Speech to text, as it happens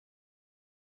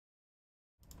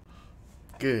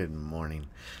Good morning.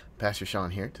 Pastor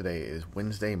Sean here. Today is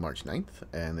Wednesday, March 9th,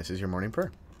 and this is your morning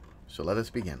prayer. So let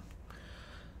us begin.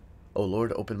 O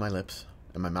Lord, open my lips,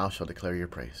 and my mouth shall declare your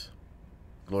praise.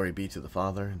 Glory be to the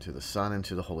Father, and to the Son, and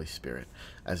to the Holy Spirit,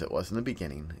 as it was in the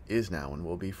beginning, is now, and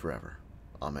will be forever.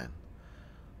 Amen.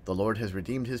 The Lord has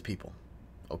redeemed his people.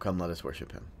 O come, let us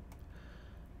worship him.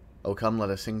 O come, let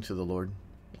us sing to the Lord.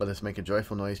 Let us make a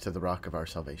joyful noise to the rock of our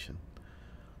salvation.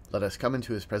 Let us come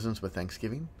into his presence with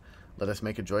thanksgiving. Let us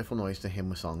make a joyful noise to him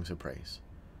with songs of praise.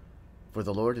 For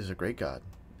the Lord is a great God,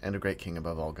 and a great King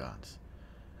above all gods.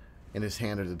 In his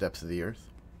hand are the depths of the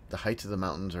earth. The heights of the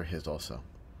mountains are his also.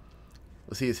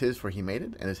 The sea is his, for he made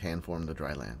it, and his hand formed the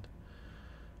dry land.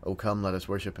 O come, let us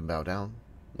worship and bow down.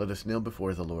 Let us kneel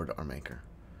before the Lord our Maker.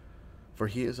 For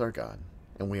he is our God,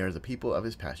 and we are the people of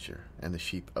his pasture, and the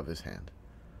sheep of his hand.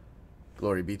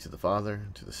 Glory be to the Father,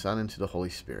 to the Son, and to the Holy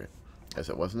Spirit, as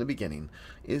it was in the beginning,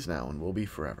 is now, and will be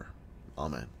forever.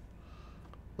 Amen.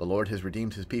 The Lord has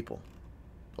redeemed his people.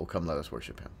 O come, let us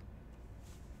worship him.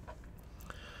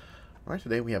 All right,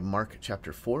 today we have Mark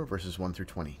chapter 4, verses 1 through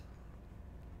 20.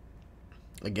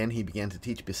 Again he began to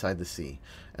teach beside the sea,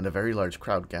 and a very large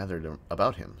crowd gathered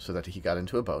about him, so that he got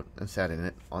into a boat and sat in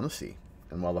it on the sea,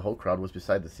 and while the whole crowd was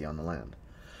beside the sea on the land.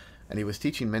 And he was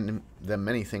teaching them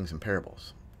many things in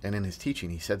parables. And in his teaching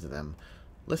he said to them,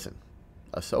 Listen,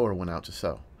 a sower went out to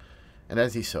sow. And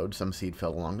as he sowed, some seed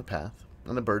fell along the path,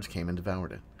 and the birds came and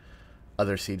devoured it.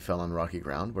 Other seed fell on rocky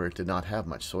ground, where it did not have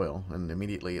much soil, and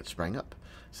immediately it sprang up,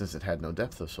 since it had no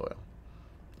depth of soil.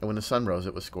 And when the sun rose,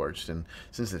 it was scorched, and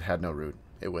since it had no root,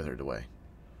 it withered away.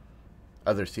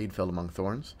 Other seed fell among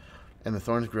thorns, and the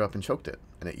thorns grew up and choked it,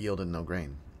 and it yielded no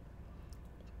grain.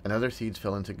 And other seeds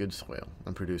fell into good soil,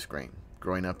 and produced grain,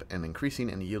 growing up and increasing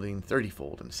and yielding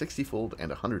 30-fold, and 60-fold,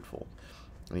 and 100-fold.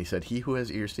 And he said, He who has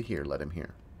ears to hear, let him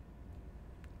hear.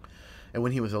 And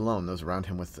when he was alone, those around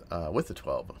him with the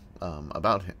 12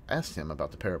 asked him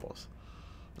about the parables.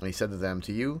 And he said to them,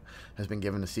 To you has been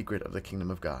given the secret of the kingdom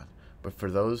of God, but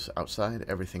for those outside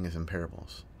everything is in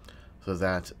parables, so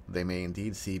that they may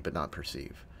indeed see but not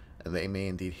perceive, and they may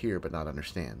indeed hear but not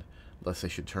understand, lest they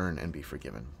should turn and be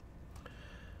forgiven.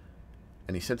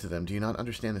 And he said to them, Do you not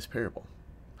understand this parable?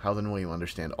 How then will you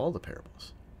understand all the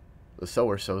parables? The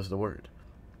sower sows the word,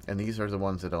 and these are the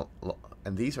ones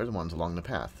along the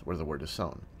path where the word is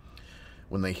sown.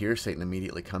 When they hear, Satan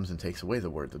immediately comes and takes away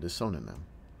the word that is sown in them.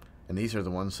 And these are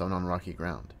the ones sown on rocky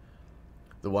ground,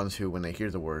 the ones who, when they hear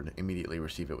the word, immediately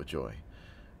receive it with joy.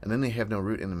 And then they have no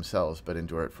root in themselves, but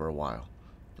endure it for a while.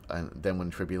 And then when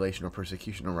tribulation or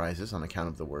persecution arises on account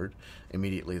of the word,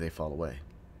 immediately they fall away.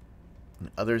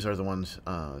 And others are the ones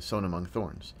sown among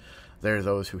thorns. They are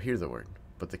those who hear the word,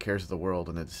 but the cares of the world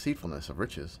and the deceitfulness of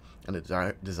riches and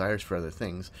the desires for other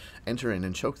things enter in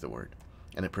and choke the word,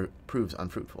 and it proves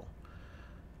unfruitful.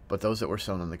 But those that were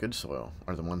sown on the good soil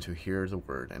are the ones who hear the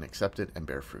word and accept it and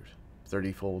bear fruit,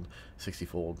 30-fold,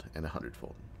 60-fold, and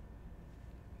 100-fold.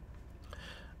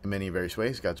 In many various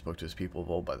ways, God spoke to his people of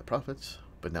old by the prophets,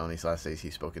 but now in these last days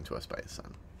he's spoken to us by his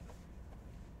Son.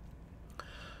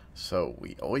 So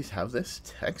we always have this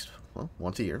text, well,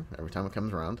 once a year, every time it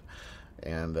comes around,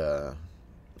 and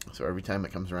so every time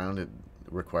it comes around, it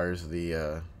requires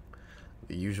the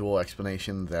usual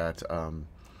explanation that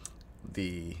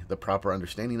the proper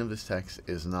understanding of this text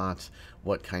is not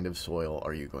what kind of soil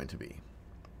are you going to be.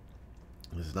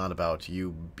 This is not about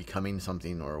you becoming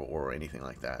something or anything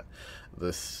like that.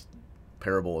 This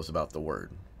parable is about the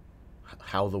word,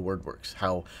 how the word works,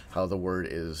 how the word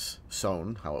is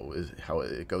sown, how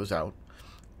it goes out,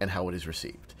 and how it is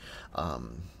received.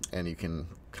 And you can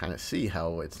kind of see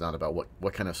how it's not about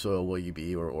what kind of soil will you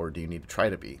be or do you need to try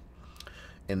to be,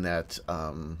 in that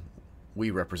we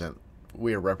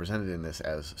are represented in this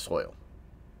as soil,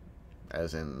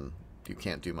 as in you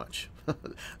can't do much.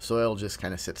 Soil just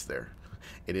kind of sits there.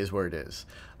 It is where it is,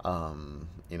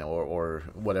 or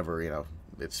whatever,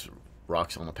 it's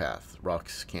rocks on the path.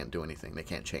 Rocks can't do anything. They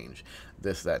can't change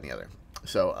this, that, and the other.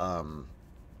 So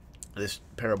this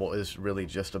parable is really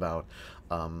just about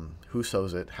who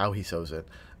sows it, how he sows it,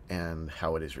 and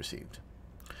how it is received.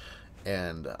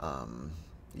 And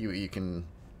you can,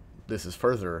 this is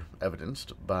further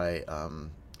evidenced by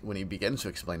when he begins to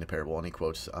explain the parable, and he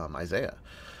quotes Isaiah,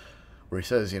 where he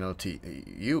says, to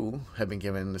you have been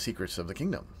given the secrets of the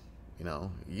kingdom.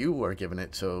 You are given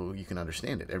it so you can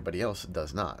understand it. Everybody else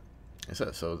does not. It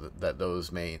says, so that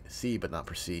those may see but not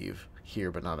perceive, hear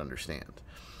but not understand.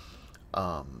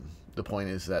 The point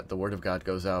is that the word of God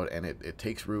goes out and it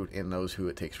takes root in those who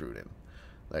it takes root in.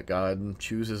 That God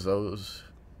chooses those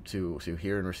to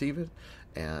hear and receive it,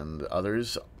 and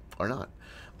others are not.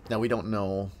 Now, we don't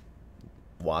know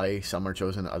why some are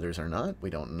chosen, others are not. We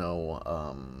don't know.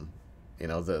 You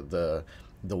know, the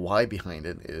why behind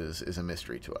it is a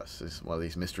mystery to us. It's one of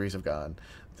these mysteries of God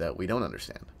that we don't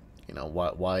understand. You know,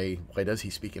 why does he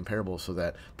speak in parables so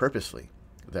that purposely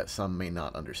that some may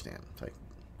not understand? It's like,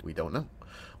 we don't know.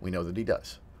 We know that he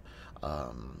does.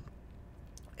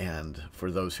 And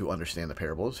for those who understand the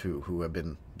parables, who have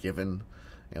been given,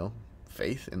 you know,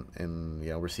 faith and you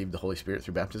know, received the Holy Spirit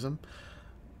through baptism,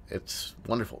 it's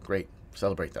wonderful, great,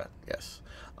 celebrate that. Yes.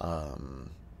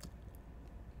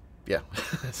 Yeah,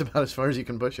 that's about as far as you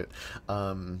can push it.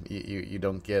 You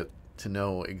don't get to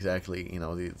know exactly, you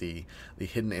know, the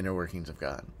hidden inner workings of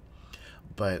God,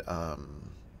 but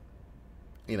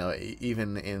you know,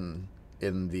 even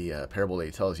in the parable that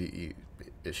he tells you,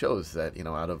 it shows that, you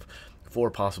know, out of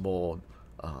 4 possible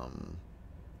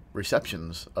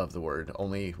receptions of the word,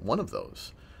 only one of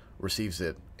those receives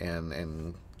it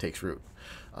and takes root.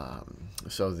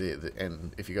 So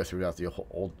and if you go throughout the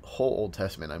whole Old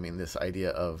Testament, I mean, this idea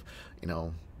of, you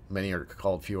know, many are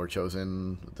called, few are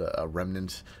chosen, the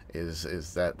remnant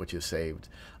is that which is saved.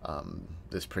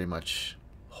 This pretty much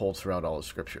holds throughout all of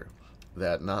Scripture,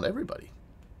 that not everybody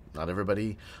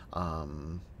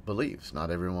believes,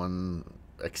 not everyone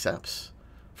accepts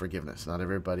forgiveness, not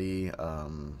everybody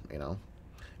you know,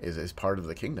 is part of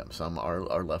the kingdom. Some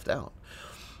are left out.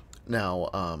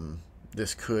 Now,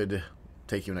 this could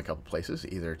take you in a couple places,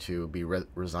 either to be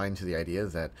resigned to the idea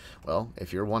that, well,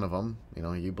 if you're one of them, you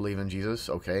know, you believe in Jesus,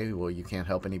 okay, well, you can't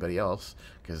help anybody else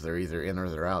because they're either in or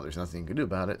they're out. There's nothing you can do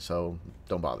about it, so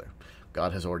don't bother.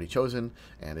 God has already chosen,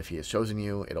 and if he has chosen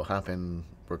you, it'll happen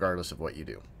regardless of what you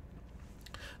do.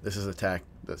 This is a tack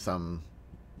that some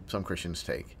Christians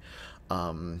take.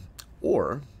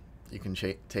 Or you can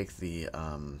take the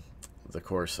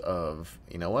course of,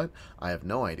 you know what, I have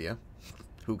no idea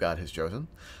who God has chosen.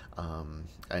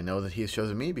 I know that he has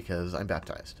chosen me because I'm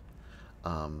baptized.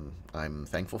 I'm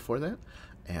thankful for that.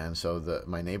 And so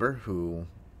my neighbor who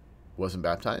wasn't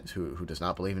baptized, who does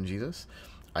not believe in Jesus,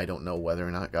 I don't know whether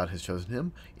or not God has chosen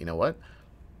him. You know what?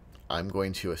 I'm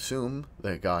going to assume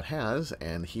that God has,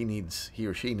 and he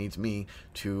or she needs me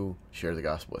to share the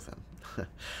gospel with him.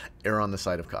 Err on the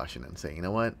side of caution and say, you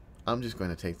know what? I'm just going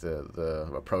to take the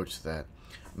approach that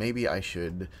maybe I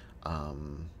should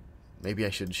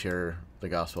share the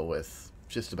gospel with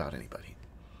just about anybody.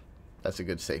 That's a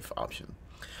good, safe option.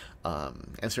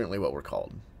 And certainly what we're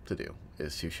called to do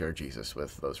is to share Jesus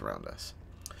with those around us.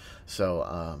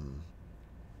 So,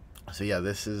 so yeah,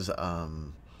 this is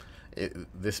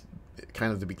this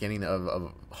kind of the beginning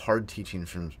of hard teaching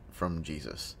from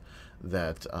Jesus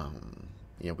that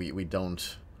you know, we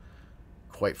don't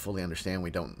quite fully understand.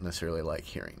 We don't necessarily like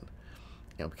hearing,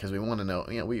 you know, because we want to know.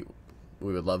 You know, we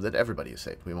would love that everybody is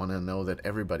saved. We want to know that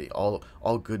everybody, all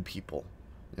good people,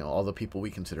 you know, all the people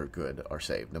we consider good are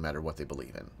saved, no matter what they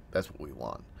believe in. That's what we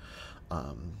want.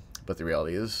 But the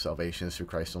reality is, salvation is through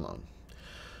Christ alone.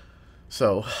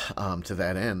 So, to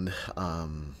that end,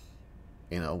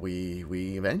 you know, we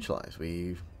evangelize.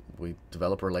 We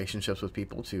develop relationships with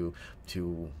people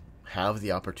to have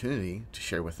the opportunity to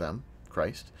share with them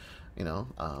Christ. You know,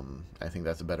 I think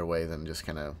that's a better way than just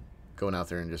kind of going out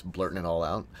there and just blurting it all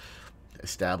out.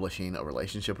 Establishing a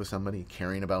relationship with somebody,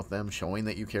 caring about them, showing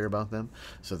that you care about them,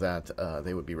 so that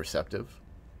they would be receptive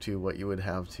to what you would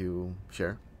have to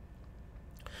share.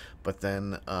 But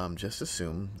then just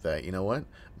assume that, you know what,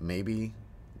 maybe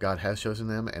God has chosen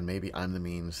them, and maybe I'm the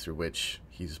means through which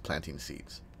he's planting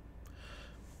seeds.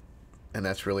 And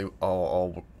that's really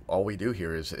all we do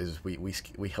here is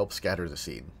we help scatter the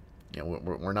seed. You know,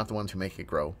 we're not the ones who make it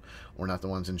grow. We're not the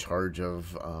ones in charge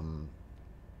of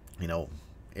you know,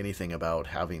 anything about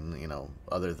having, you know,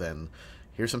 other than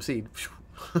here's some seed.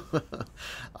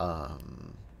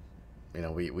 You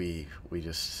know, we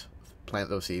just plant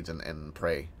those seeds and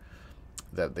pray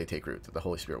that they take root, that the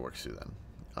Holy Spirit works through them.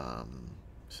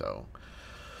 So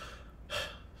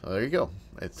there you go.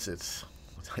 It's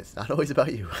not always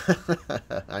about you.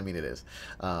 I mean, it is.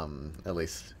 At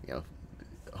least, you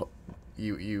know,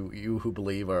 you who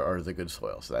believe are the good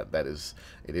soil. So it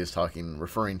is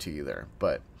referring to you there,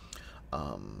 but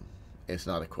it's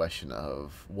not a question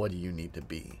of what do you need to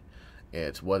be.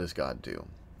 It's what does God do?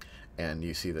 And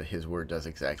you see that his word does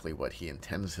exactly what he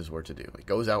intends his word to do. It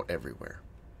goes out everywhere.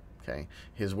 Okay?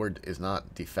 His word is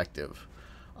not defective.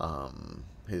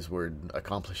 His word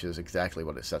accomplishes exactly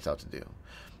what it sets out to do.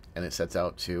 And it sets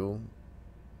out to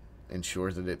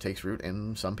ensure that it takes root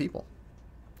in some people.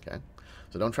 Okay?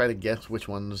 So don't try to guess which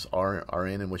ones are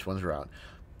in and which ones are out.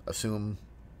 Assume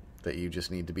that you just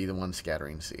need to be the one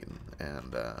scattering seed.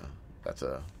 And that's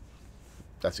a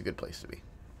good place to be.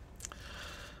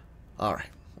 All right.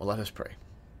 Well, let us pray.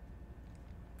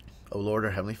 O Lord,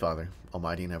 our Heavenly Father,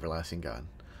 Almighty and everlasting God,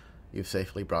 you have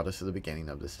safely brought us to the beginning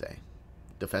of this day.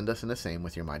 Defend us in the same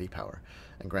with your mighty power,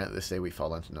 and grant that this day we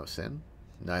fall into no sin,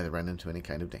 neither run into any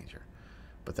kind of danger,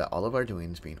 but that all of our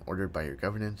doings, being ordered by your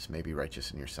governance, may be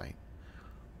righteous in your sight.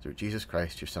 Through Jesus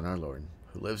Christ, your Son, our Lord,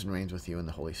 who lives and reigns with you in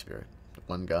the Holy Spirit,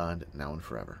 one God, now and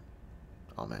forever.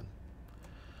 Amen.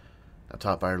 Now,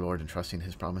 taught by our Lord and trusting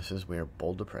his promises, we are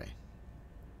bold to pray.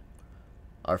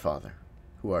 Our Father,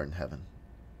 who art in heaven,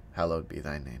 hallowed be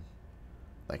thy name.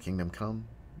 Thy kingdom come,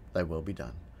 thy will be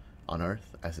done, on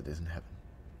earth as it is in heaven.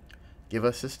 Give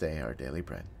us this day our daily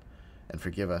bread, and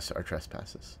forgive us our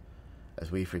trespasses, as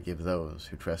we forgive those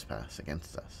who trespass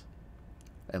against us.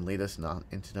 And lead us not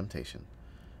into temptation,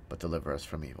 but deliver us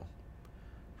from evil.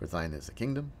 For thine is the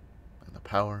kingdom, and the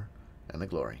power, and the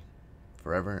glory,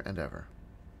 forever and ever.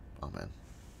 Amen.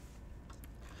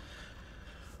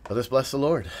 Let us bless the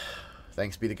Lord.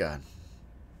 Thanks be to God.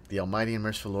 The Almighty and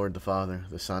merciful Lord, the Father,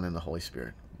 the Son, and the Holy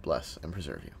Spirit, bless and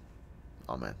preserve you.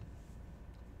 Amen.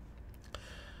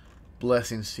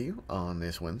 Blessings to you on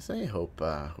this Wednesday. Hope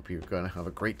you're going to have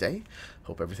a great day.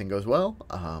 Hope everything goes well.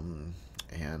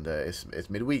 It's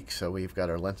midweek, so we've got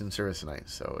our Lenten service tonight.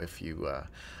 So if you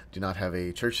do not have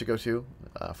a church to go to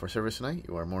for service tonight,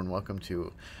 you are more than welcome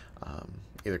to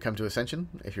either come to Ascension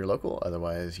if you're local.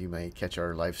 Otherwise, you may catch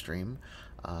our live stream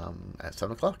at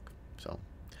 7 o'clock. So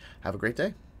have a great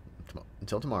day.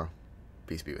 Until tomorrow,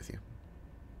 peace be with you.